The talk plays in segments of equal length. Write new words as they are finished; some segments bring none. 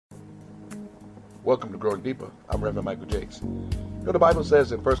Welcome to Growing Deeper. I'm Reverend Michael Jakes. You know, the Bible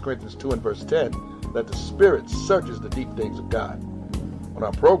says in 1 Corinthians 2 and verse 10 that the Spirit searches the deep things of God. On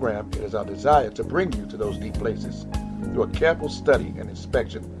our program, it is our desire to bring you to those deep places through a careful study and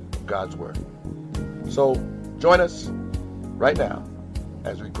inspection of God's Word. So join us right now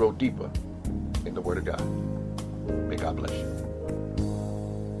as we grow deeper in the Word of God. May God bless you.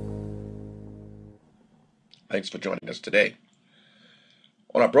 Thanks for joining us today.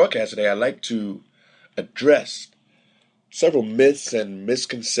 On our broadcast today, I'd like to address several myths and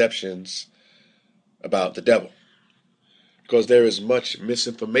misconceptions about the devil, because there is much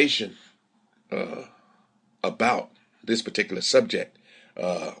misinformation about this particular subject,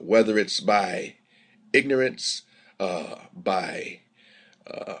 whether it's by ignorance, by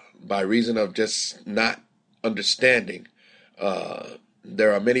reason of just not understanding.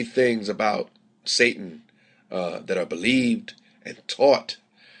 There are many things about Satan that are believed and taught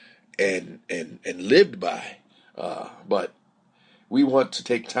and lived by, but we want to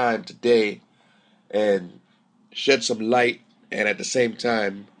take time today and shed some light, and at the same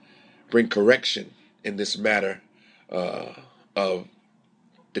time bring correction in this matter of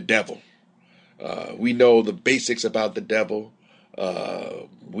the devil. We know the basics about the devil.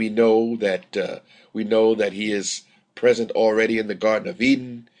 We know that he is present already in the Garden of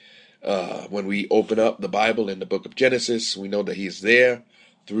Eden. When we open up the Bible in the book of Genesis, we know that he's there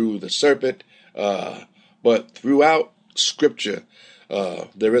through the serpent. But throughout Scripture,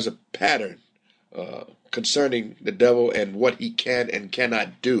 there is a pattern concerning the devil and what he can and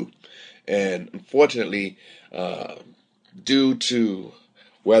cannot do. And unfortunately, due to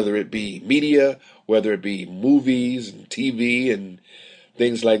whether it be media, whether it be movies and TV and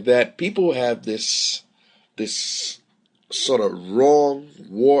things like that, people have this sort of wrong,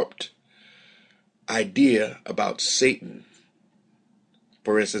 warped idea about Satan.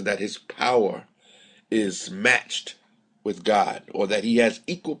 For instance, that his power is matched with God, or that he has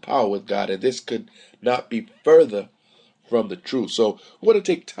equal power with God, and this could not be further from the truth. So we want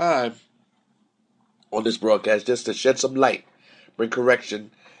to take time on this broadcast just to shed some light, bring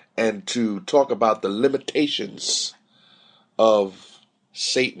correction, and to talk about the limitations of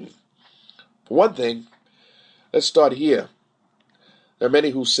Satan. For one thing, let's start here. There are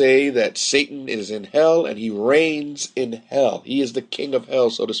many who say that Satan is in hell and he reigns in hell. He is the king of hell,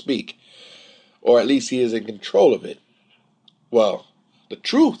 so to speak, or at least he is in control of it. Well, the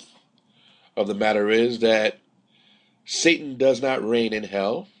truth of the matter is that Satan does not reign in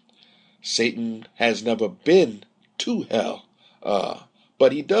hell. Satan has never been to hell,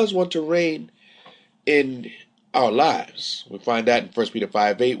 but he does want to reign in our lives. We find that in 1 Peter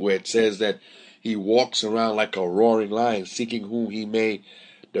 5:8, where it says that he walks around like a roaring lion, seeking whom he may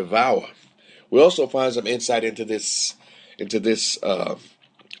devour. We also find some insight into this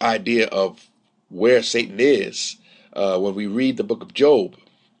idea of where Satan is when we read the book of Job.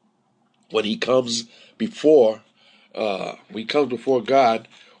 When he comes before God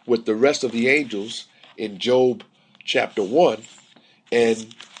with the rest of the angels in Job chapter 1,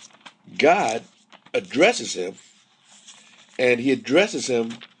 and God addresses him, and he addresses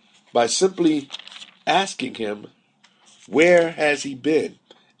him by simply asking him, where has he been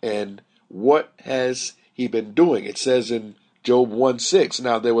and what has he been doing? It says in Job 1:6,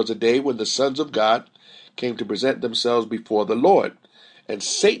 now there was a day when the sons of God came to present themselves before the Lord, and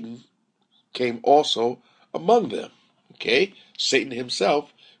Satan came also among them. Okay, Satan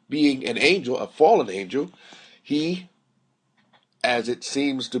himself, being an angel, a fallen angel, he, as it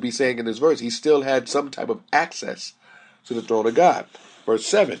seems to be saying in this verse, he still had some type of access to the throne of God. Verse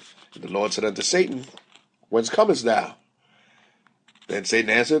 7, the Lord said unto Satan, whence comest thou? Then Satan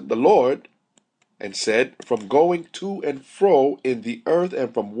answered the Lord and said, from going to and fro in the earth,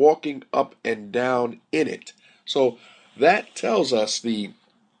 and from walking up and down in it. So that tells us the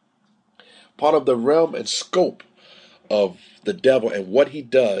part of the realm and scope of the devil and what he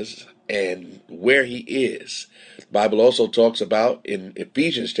does and where he is. The Bible also talks about in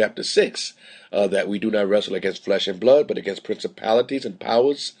Ephesians chapter 6 that we do not wrestle against flesh and blood, but against principalities and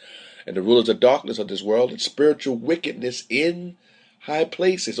powers and the rulers of darkness of this world and spiritual wickedness in high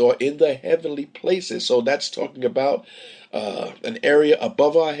places, or in the heavenly places. So that's talking about an area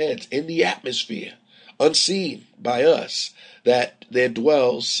above our heads, in the atmosphere, unseen by us, that there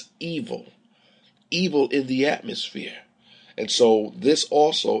dwells evil in the atmosphere. And so this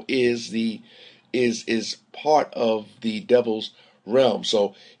also is part of the devil's realm.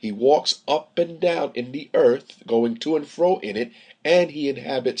 So he walks up and down in the earth, going to and fro in it, and he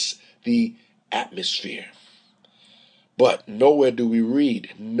inhabits the atmosphere. But nowhere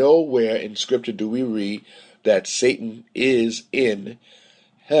in Scripture do we read that Satan is in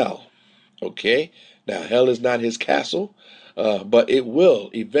hell. Okay? Now, hell is not his castle, but it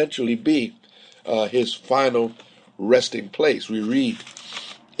will eventually be his final resting place. We read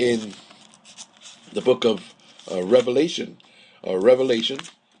in the book of Revelation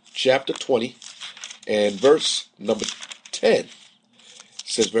chapter 20 and verse number 10. It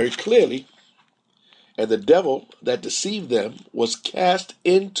says very clearly, and the devil that deceived them was cast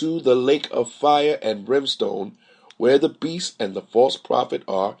into the lake of fire and brimstone, where the beast and the false prophet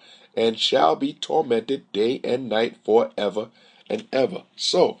are, and shall be tormented day and night forever and ever.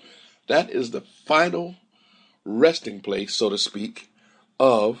 So, that is the final resting place, so to speak,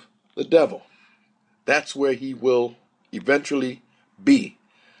 of the devil. That's where he will eventually be.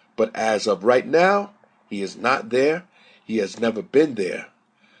 But as of right now, he is not there. He has never been there.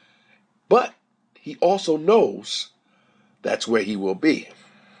 But he also knows that's where he will be.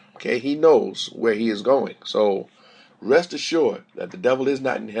 Okay, he knows where he is going. So rest assured that the devil is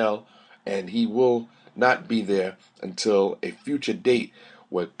not in hell, and he will not be there until a future date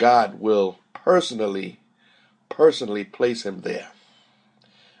where God will personally place him there.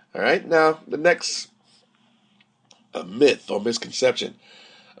 All right, now the next myth or misconception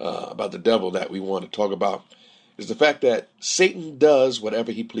about the devil that we want to talk about is the fact that Satan does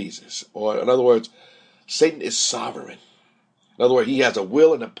whatever he pleases. Or in other words, Satan is sovereign. In other words, he has a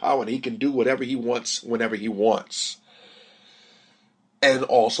will and a power, and he can do whatever he wants whenever he wants. And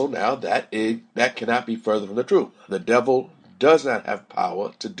also now that cannot be further from the truth. The devil does not have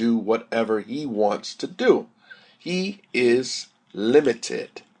power to do whatever he wants to do. He is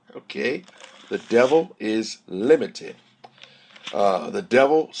limited. Okay? The devil is limited. The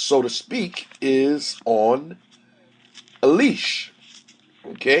devil, so to speak, is on a leash.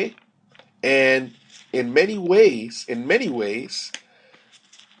 Okay? And in many ways, the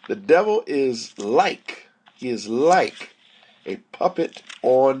devil is like a puppet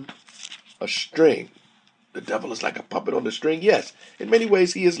on a string. The devil is like a puppet on the string. Yes, in many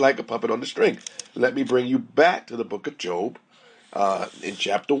ways he is like a puppet on the string. Let me bring you back to the book of Job in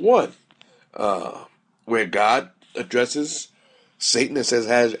chapter 1, where God addresses Satan and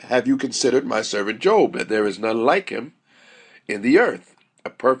says, have you considered my servant Job, that there is none like him in the earth, a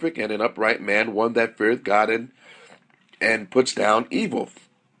perfect and an upright man, one that feareth God and puts down evil.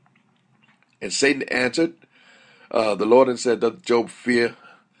 And Satan answered the Lord and said, doth Job fear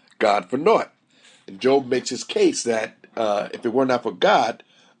God for naught? And Job makes his case that if it were not for God,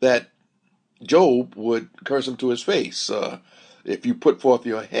 that Job would curse him to his face. If you put forth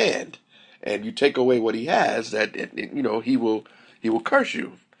your hand and you take away what he has, that he will curse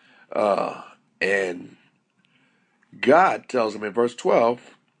you. And God tells him in verse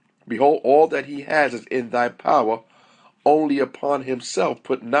 12, behold, all that he has is in thy power, only upon himself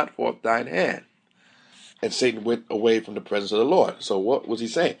put not forth thine hand. And Satan went away from the presence of the Lord. So what was he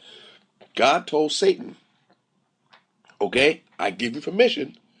saying? God told Satan, okay, I give you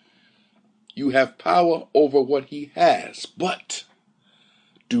permission. You have power over what he has, but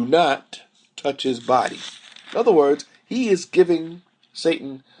do not touch his body. In other words, he is giving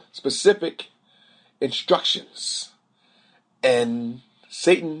Satan specific instructions. And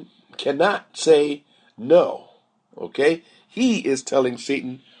Satan cannot say no. Okay? He is telling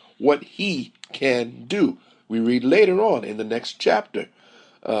Satan what he can do. We read later on in the next chapter.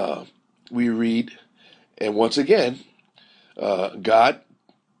 We read, and once again, God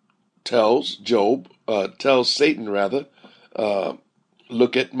tells Satan rather,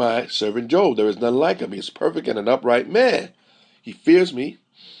 look at my servant Job. There is none like him. He is perfect and an upright man. He fears me,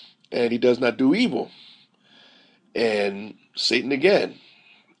 and he does not do evil. And Satan again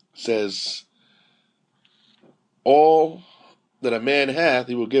says, all that a man hath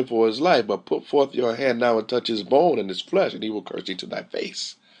he will give for his life, but put forth your hand now and touch his bone and his flesh, and he will curse thee to thy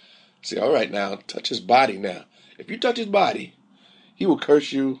face. See, all right, now, touch his body now. If you touch his body, he will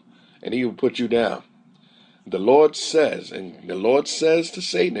curse you and he will put you down. The Lord says to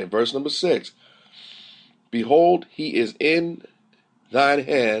Satan in verse number 6, behold, he is in thine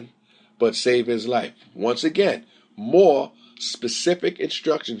hand, but save his life. Once again, more specific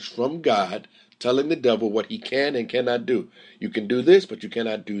instructions from God telling the devil what he can and cannot do. You can do this, but you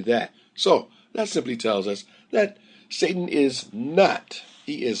cannot do that. So that simply tells us that Satan is not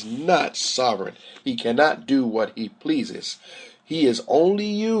sovereign. He cannot do what he pleases. He is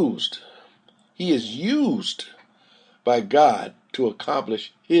used by God to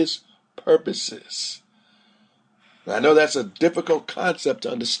accomplish his purposes. Now, I know that's a difficult concept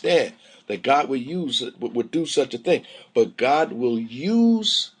to understand, that God would do such a thing. But God will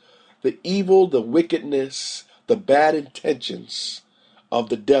use the evil, the wickedness, the bad intentions of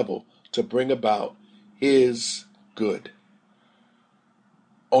the devil to bring about his good.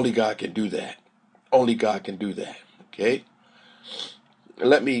 Only God can do that. Only God can do that. Okay?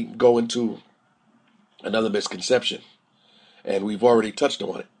 Let me go into another misconception, and we've already touched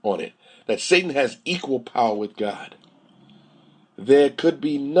on it, that Satan has equal power with God. There could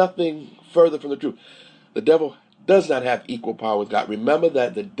be nothing further from the truth. The devil does not have equal power with God. Remember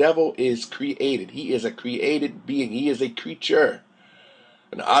that the devil is created. He is a created being. He is a creature.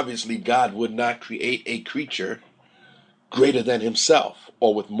 And obviously God would not create a creature greater than himself,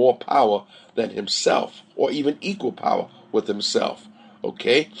 or with more power than himself, or even equal power with himself.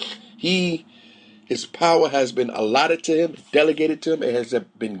 Okay? His power has been allotted to him, delegated to him, and has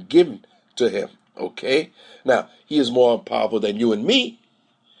been given to him. Okay? Now, he is more powerful than you and me,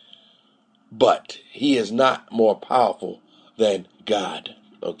 but he is not more powerful than God.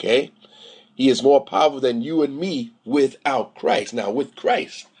 Okay? He is more powerful than you and me without Christ. Now, with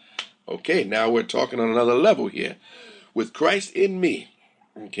Christ, okay, now we're talking on another level here. With Christ in me,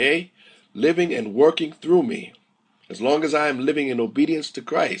 okay, living and working through me, as long as I am living in obedience to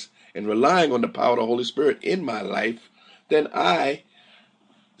Christ and relying on the power of the Holy Spirit in my life, then I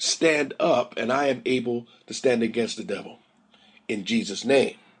stand up and I am able to stand against the devil in Jesus'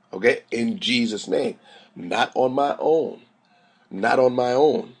 name. Okay, in Jesus' name, not on my own, not on my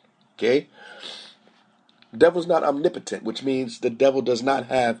own. Okay, the devil's not omnipotent, which means the devil does not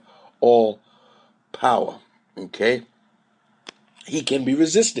have all power. Okay, he can be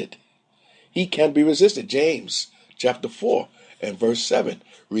resisted. He can be resisted. James chapter 4 and verse 7.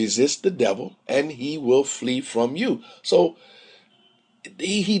 Resist the devil and he will flee from you. So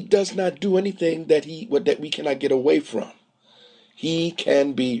he does not do anything that we cannot get away from. He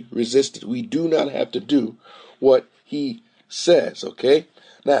can be resisted. We do not have to do what he says, okay?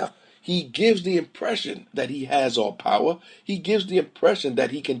 Now, he gives the impression that he has all power. He gives the impression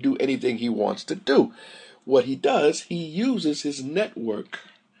that he can do anything he wants to do. What he does, he uses his network,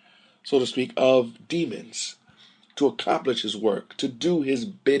 so to speak, of demons to accomplish his work, to do his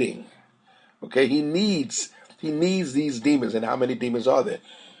bidding. Okay, he needs these demons. And how many demons are there?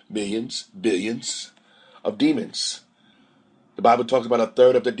 Millions, billions of demons. The Bible talks about a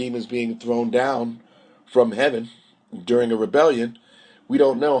third of the demons being thrown down from heaven during a rebellion. We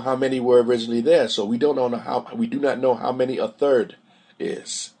don't know how many were originally there, so we do not know how many a third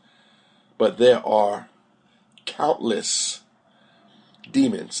is. But there are countless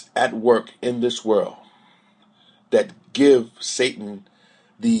demons at work in this world that give Satan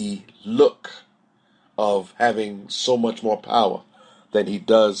the look of having so much more power than he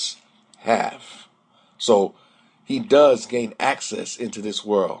does have. So he does gain access into this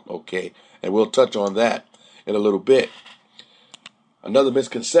world, okay? And we'll touch on that in a little bit. Another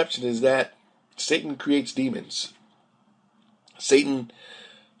misconception is that Satan creates demons. Satan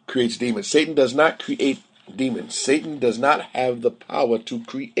creates demons. Satan does not create demons. Satan does not have the power to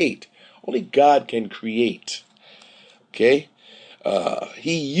create. Only God can create. Okay?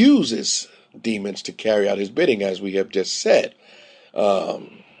 He uses demons to carry out his bidding, as we have just said.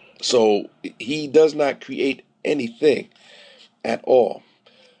 So he does not create anything at all.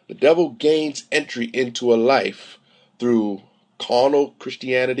 The devil gains entry into a life through carnal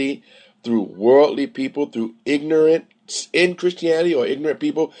Christianity, through worldly people, through ignorance in Christianity or ignorant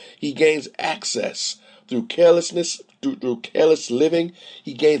people. He gains access through carelessness, through careless living.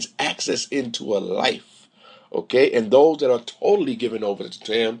 He gains access into a life. Okay, and those that are totally given over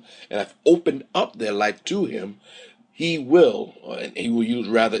to him and have opened up their life to him, he will use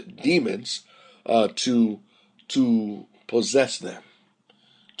rather demons to possess them,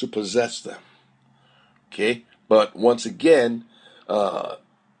 Okay, but once again,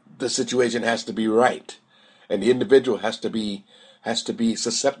 the situation has to be right, and the individual has to be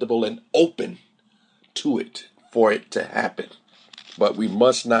susceptible and open to it for it to happen. But we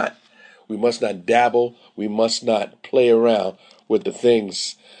must not dabble. We must not play around with the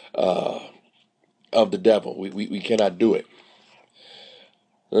things of the devil. We cannot do it.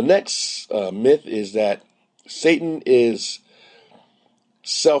 The next myth is that Satan is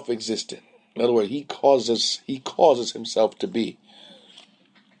self-existent. In other words, he causes himself to be.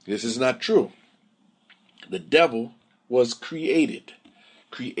 This is not true. The devil was created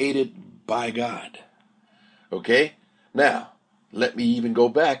by God. Okay? Now, let me even go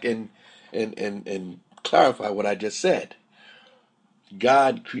back and clarify what I just said.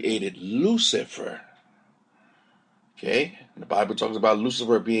 God created Lucifer. Okay? The Bible talks about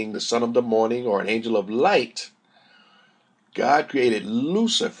Lucifer being the son of the morning or an angel of light. God created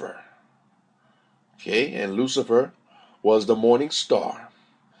Lucifer. Okay? And Lucifer was the morning star.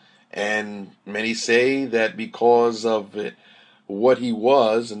 And many say that because of what he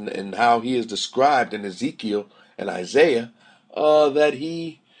was and how he is described in Ezekiel and Isaiah, that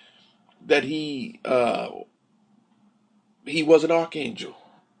he that he was an archangel.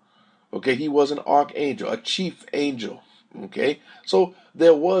 Okay, he was an archangel, a chief angel. Okay, so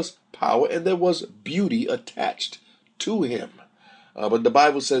there was power and there was beauty attached to him. But the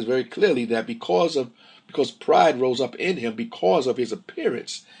Bible says very clearly that because pride rose up in him because of his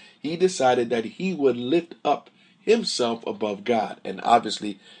appearance, he decided that he would lift up himself above God, and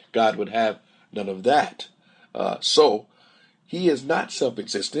obviously God would have none of that. So he is not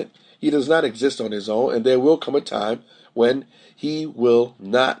self-existent. He does not exist on his own, and there will come a time when he will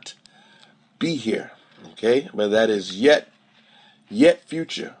not be here. Okay, but that is yet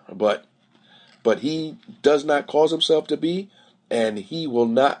future. But he does not cause himself to be, and he will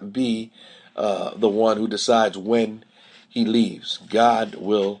not be the one who decides when he leaves. God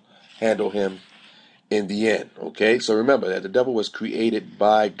will handle him in the end. Okay, so remember that the devil was created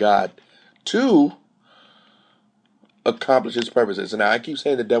by God to accomplish his purposes. And now I keep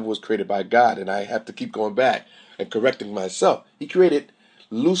saying the devil was created by God, and I have to keep going back and correcting myself. He created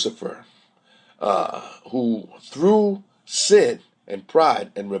Lucifer, who through sin and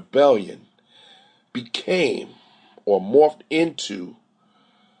pride and rebellion became or morphed into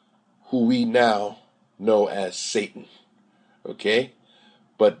who we now know as Satan. Okay?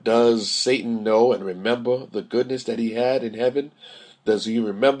 But does Satan know and remember the goodness that he had in heaven? Does he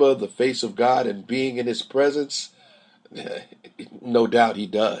remember the face of God and being in his presence? No doubt he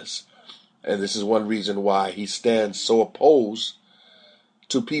does. And this is one reason why he stands so opposed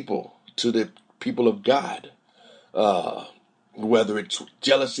to the people of God. Whether it's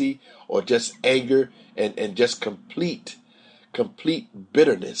jealousy or just anger and just complete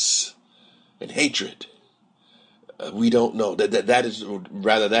bitterness and hatred. We don't know. That is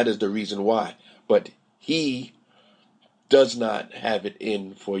the reason why. But he does not have it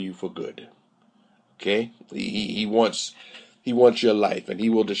in for you for good. Okay? He wants your life, and he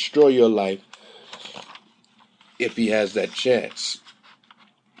will destroy your life if he has that chance.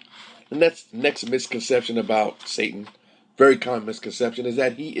 And that's the next misconception about Satan. Very common misconception is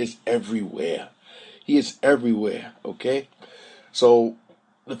that he is everywhere. He is everywhere. Okay? So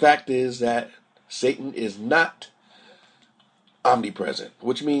the fact is that Satan is not omnipresent,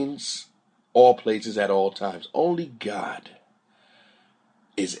 which means all places at all times. Only God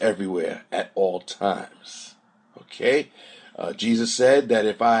is everywhere at all times. Okay? Jesus said that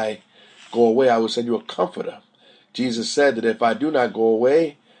if I go away, I will send you a comforter. Jesus said that if I do not go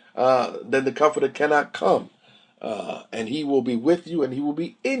away, then the comforter cannot come. And he will be with you and he will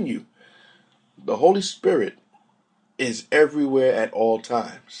be in you. The Holy Spirit is everywhere at all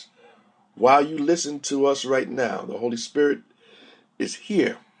times. While you listen to us right now, the Holy Spirit is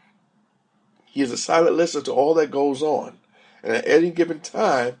here. He is a silent listener to all that goes on. And at any given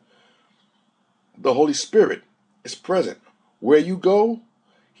time, the Holy Spirit is present. Where you go,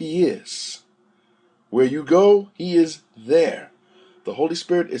 he is. Where you go, he is there. The Holy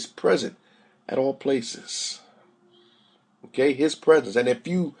Spirit is present at all places. Okay, his presence. And if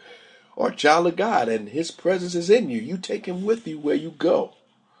you are a child of God and his presence is in you, you take him with you where you go.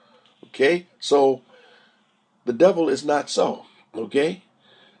 Okay, so the devil is not so. Okay,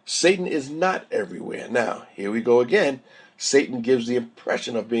 Satan is not everywhere. Now, here we go again. Satan gives the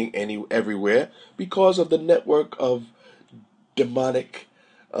impression of being everywhere because of the network of demonic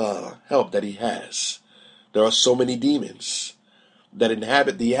help that he has. There are so many demons that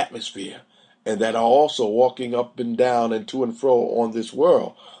inhabit the atmosphere and that are also walking up and down and to and fro on this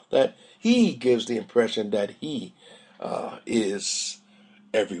world, that he gives the impression that he is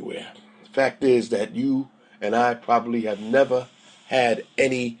everywhere. The fact is that you and I probably have never had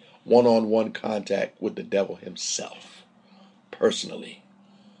any one-on-one contact with the devil himself, personally.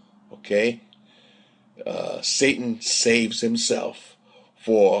 Okay? Satan saves himself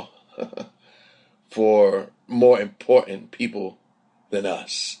for more important people than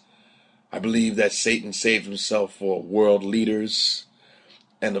us. I believe that Satan saves himself for world leaders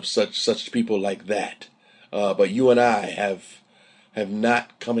and of such people like that. But you and I have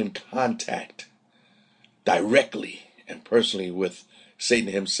not come in contact directly and personally with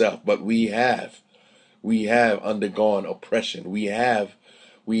Satan himself, but we have undergone oppression. We have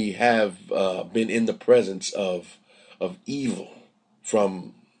been in the presence of evil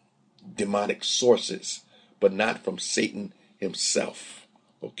from demonic sources, but not from Satan himself.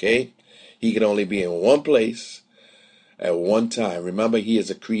 Okay? He can only be in one place at one time. Remember, he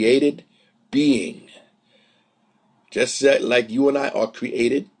is a created being. Just like you and I are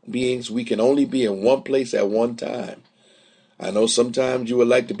created beings, we can only be in one place at one time. I know sometimes you would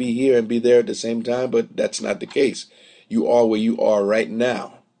like to be here and be there at the same time, but that's not the case. You are where you are right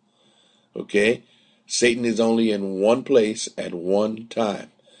now. Okay? Satan is only in one place at one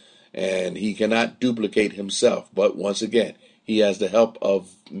time. and he cannot duplicate himself. But once again, he has the help of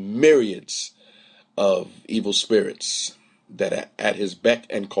myriads of evil spirits that are at his beck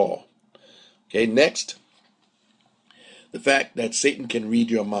and call. Okay, next, the fact that Satan can read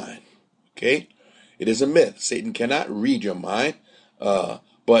your mind. Okay, it is a myth. Satan cannot read your mind,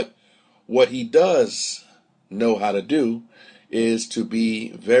 but what he does know how to do is to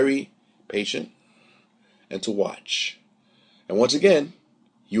be very patient and to watch. And once again,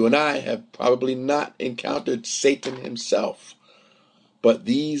 you and I have probably not encountered Satan himself, but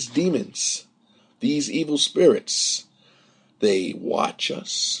these demons, these evil spirits, they watch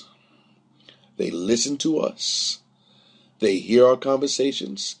us, they listen to us, they hear our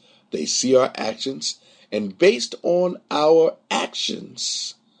conversations, they see our actions, and based on our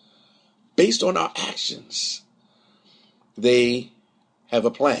actions, they have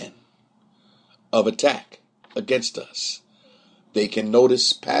a plan of attack against us. They can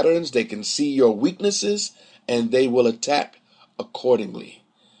notice patterns, they can see your weaknesses, and they will attack accordingly.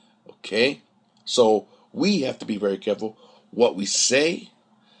 Okay? So we have to be very careful what we say.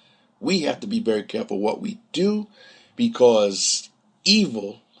 We have to be very careful what we do, because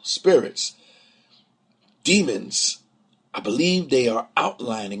evil spirits, demons, I believe they are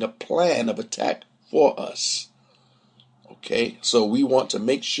outlining a plan of attack for us. Okay? So we want to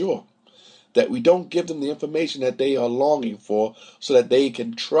make sure that we don't give them the information that they are longing for, so that they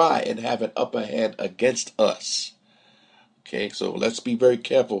can try and have an upper hand against us. Okay, so let's be very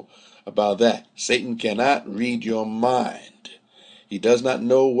careful about that. Satan cannot read your mind. He does not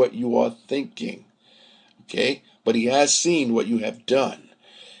know what you are thinking. Okay, but he has seen what you have done.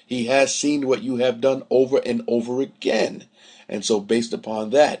 He has seen what you have done over and over again. And so based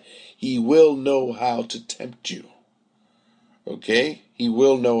upon that, he will know how to tempt you. Okay? He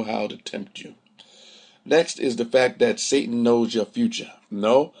will know how to tempt you. Next is the fact that Satan knows your future.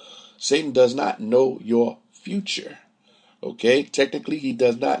 No, Satan does not know your future. Okay? Technically, he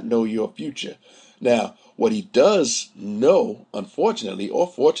does not know your future. Now, what he does know, unfortunately or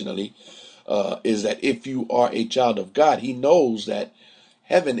fortunately, is that if you are a child of God, he knows that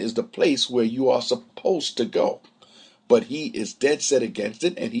heaven is the place where you are supposed to go. But he is dead set against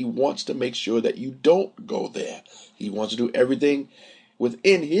it, and he wants to make sure that you don't go there. He wants to do everything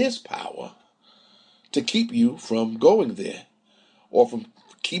within his power to keep you from going there, or from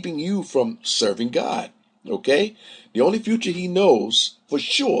keeping you from serving God. Okay? The only future he knows for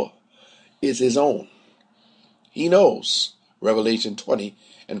sure is his own. He knows. Revelation 20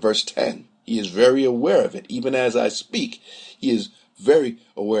 and verse 10. He is very aware of it. Even as I speak, he is very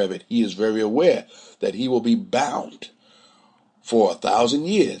aware of it. He is very aware that he will be bound for 1,000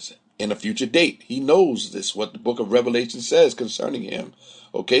 years in a future date. He knows this, what the book of Revelation says concerning him.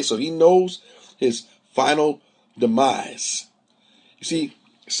 Okay, so he knows his final demise. You see,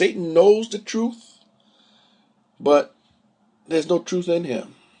 Satan knows the truth, but there's no truth in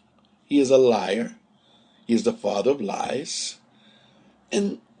him. He is a liar. He is the father of lies.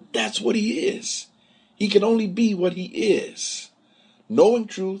 And that's what he is. He can only be what he is. Knowing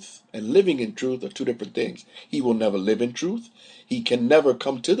truth and living in truth are two different things. He will never live in truth. He can never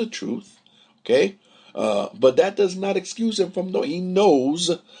come to the truth. Okay? But that does not excuse him from knowing. He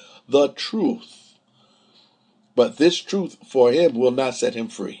knows the truth. But this truth for him will not set him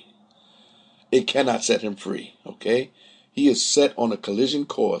free. It cannot set him free. Okay? He is set on a collision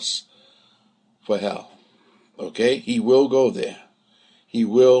course for hell. Okay? He will go there. He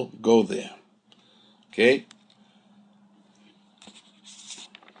will go there. Okay?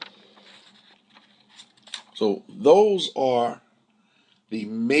 So those are the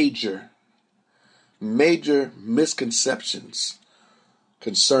major misconceptions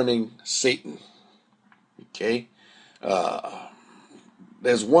concerning Satan. Okay?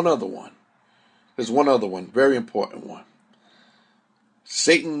 There's one other one. Very important one.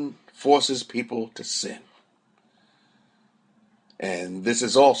 Satan forces people to sin. And this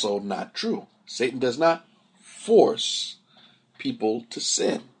is also not true. Satan does not force people to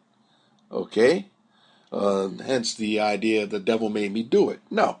sin. Okay? Hence the idea the devil made me do it.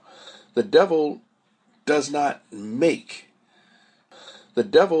 No, the devil does not make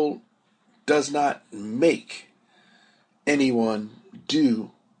anyone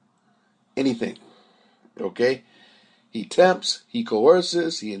do anything. Okay? He tempts, he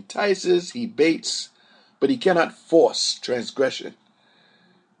coerces, he entices, he baits, but he cannot force transgression.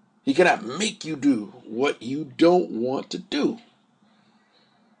 He cannot make you do what you don't want to do.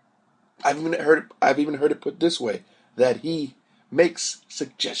 I've even heard it put this way, that he makes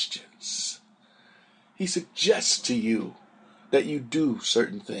suggestions. He suggests to you that you do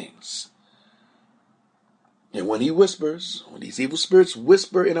certain things. And when he whispers, when these evil spirits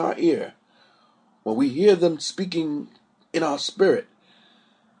whisper in our ear, when we hear them speaking in our spirit,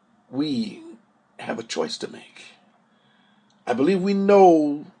 we have a choice to make. I believe we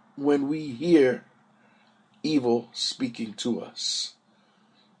know when we hear evil speaking to us.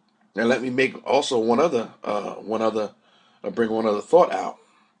 Now let me make also bring one other thought out.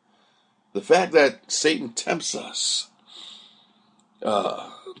 The fact that Satan tempts us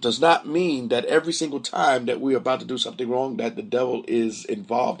does not mean that every single time that we're about to do something wrong that the devil is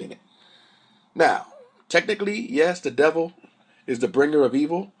involved in it. Now, technically, yes, the devil is the bringer of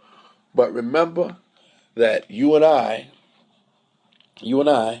evil, but remember that you and I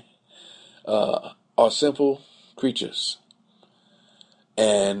are sinful creatures.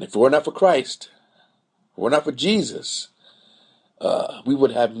 And if it were not for Christ, if it were not for Jesus, we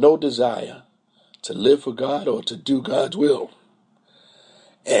would have no desire to live for God or to do God's will.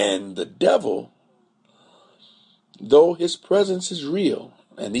 And the devil, though his presence is real,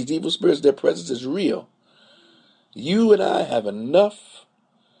 and these evil spirits, their presence is real, you and I have enough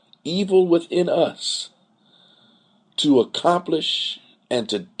evil within us to accomplish and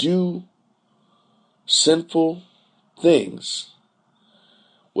to do sinful things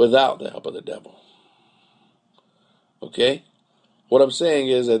without the help of the devil. Okay? What I'm saying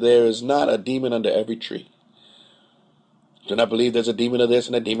is that there is not a demon under every tree. Do not believe there's a demon of this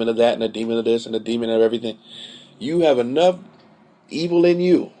and a demon of that and a demon of this and a demon of everything. You have enough evil in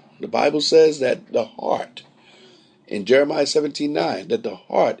you. The Bible says that the heart, in Jeremiah 17:9, that the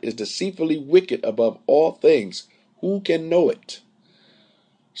heart is deceitfully wicked above all things. Who can know it?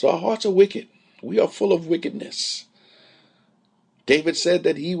 So our hearts are wicked. We are full of wickedness. David said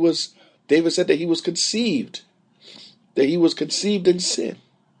that he was conceived. That he was conceived in sin.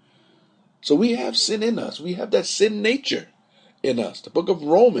 So we have sin in us. We have that sin nature in us. The book of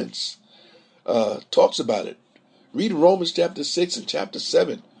Romans talks about it. Read Romans chapter 6 and chapter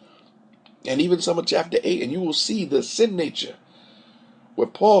 7. And even some of chapter 8. And you will see the sin nature. Where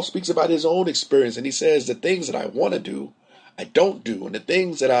Paul speaks about his own experience. And he says the things that I want to do, I don't do. And the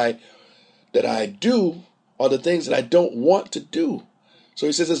things that I do are the things that I don't want to do. So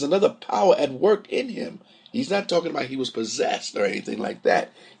he says there's another power at work in him. He's not talking about he was possessed or anything like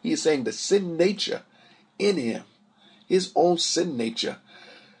that. He's saying the sin nature in him, his own sin nature,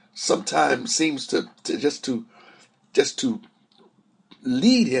 sometimes seems to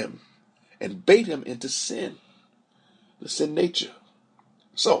lead him and bait him into sin, the sin nature.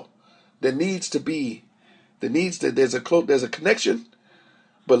 So there's a connection,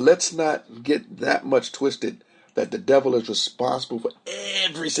 but let's not get that much twisted that the devil is responsible for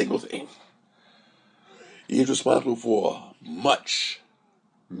every single thing. He is responsible for much,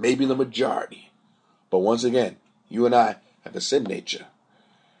 maybe the majority. But once again, you and I have a sin nature.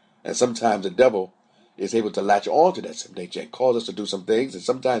 And sometimes the devil is able to latch on to that sin nature and cause us to do some things. And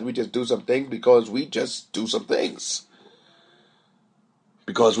sometimes we just do some things because we just do some things.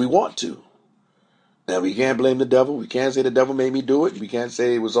 Because we want to. Now, we can't blame the devil. We can't say the devil made me do it. We can't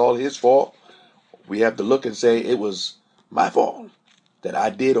say it was all his fault. We have to look and say it was my fault that I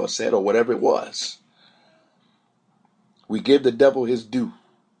did or said or whatever it was. We give the devil his due.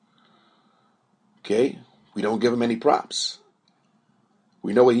 Okay? We don't give him any props.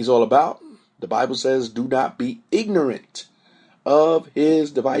 We know what he's all about. The Bible says, do not be ignorant of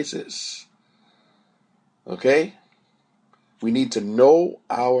his devices. Okay? We need to know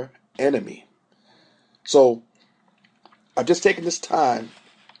our enemy. So, I've just taken this time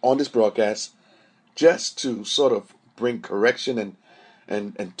on this broadcast just to sort of bring correction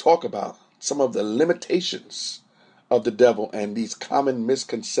and talk about some of the limitations of the devil and these common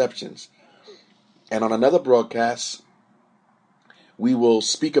misconceptions. And on another broadcast, we will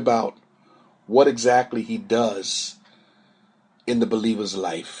speak about what exactly he does in the believer's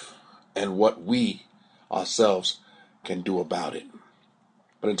life and what we ourselves can do about it.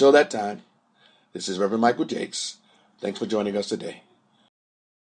 But until that time, this is Reverend Michael Jakes. Thanks for joining us today.